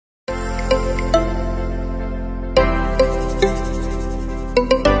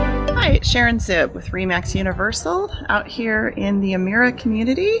Sharon Tzib with Remax Universal out here in the Amira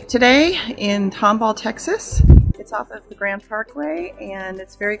community today in Tomball, Texas. It's off of the Grand Parkway and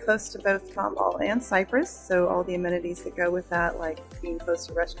it's very close to both Tomball and Cypress, so all the amenities that go with that, like being close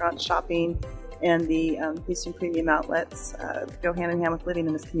to restaurants, shopping, and the Houston Premium Outlets go hand in hand with living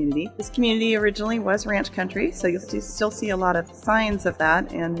in this community. This community originally was ranch country, so you'll still see a lot of signs of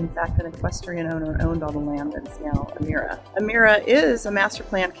that, and in fact an equestrian owner owned all the land that's now Amira. Amira is a master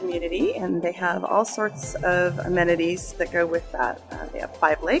planned community, and they have all sorts of amenities that go with that. They have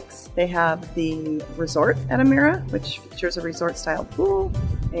 5 lakes. They have the resort at Amira, which features a resort-style pool,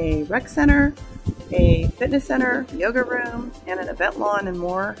 a rec center, a fitness center, yoga room, and an event lawn and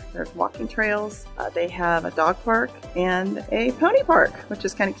more. There's walking trails. They have a dog park and a pony park, which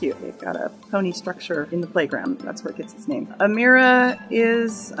is kind of cute. They've got a pony structure in the playground. That's where it gets its name. Amira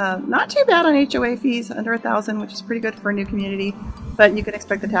is not too bad on HOA fees, under $1,000, which is pretty good for a new community, but you can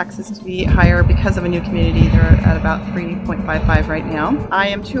expect the taxes to be higher because of a new community. They're at about 3.55 right now. I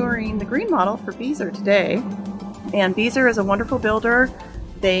am touring the Gruene Model for Beazer today, and Beazer is a wonderful builder.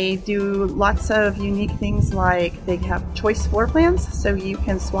 They do lots of unique things, like they have choice floor plans, so you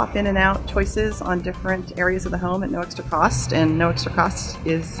can swap in and out choices on different areas of the home at no extra cost, and no extra cost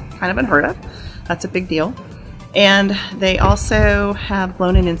is kind of unheard of. That's a big deal. And they also have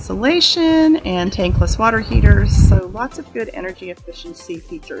blown-in insulation and tankless water heaters, so lots of good energy efficiency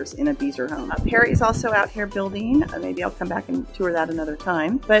features in a Beazer home. Perry's also out here building. Maybe I'll come back and tour that another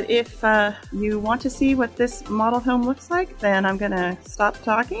time. But if you want to see what this model home looks like, then I'm going to stop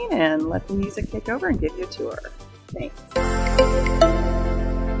talking and let the music take over and give you a tour. Thanks.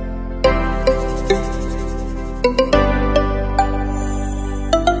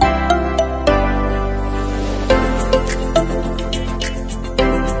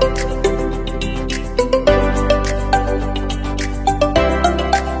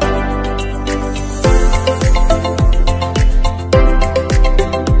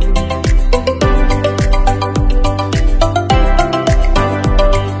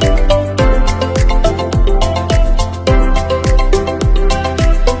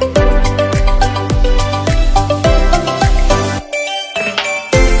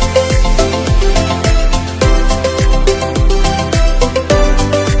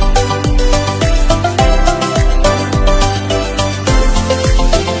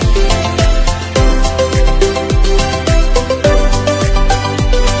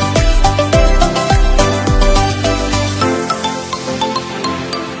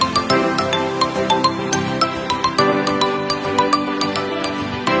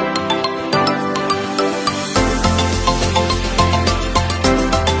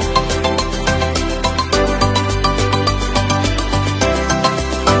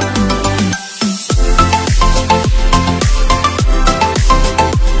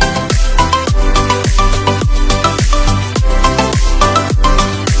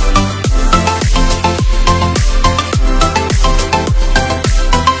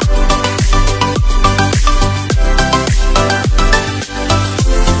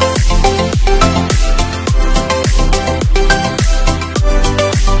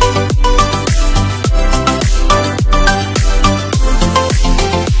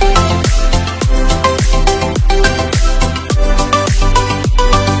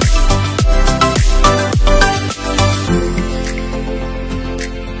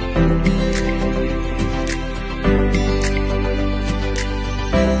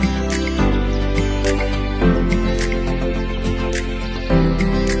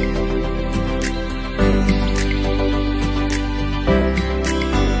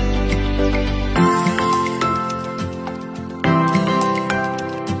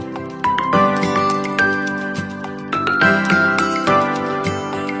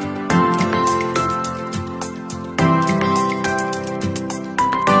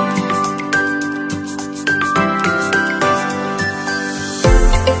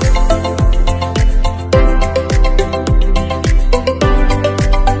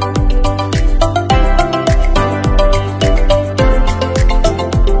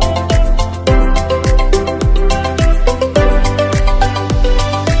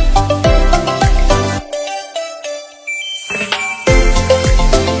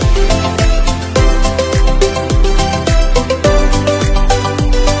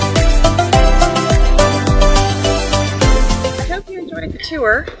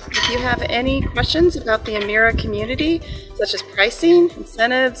 Tour. If you have any questions about the Amira community, such as pricing,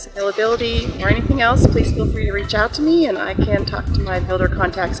 incentives, availability, or anything else, please feel free to reach out to me and I can talk to my builder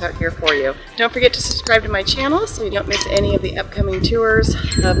contacts out here for you. Don't forget to subscribe to my channel so you don't miss any of the upcoming tours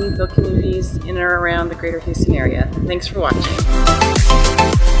of new build communities in or around the greater Houston area. Thanks for watching.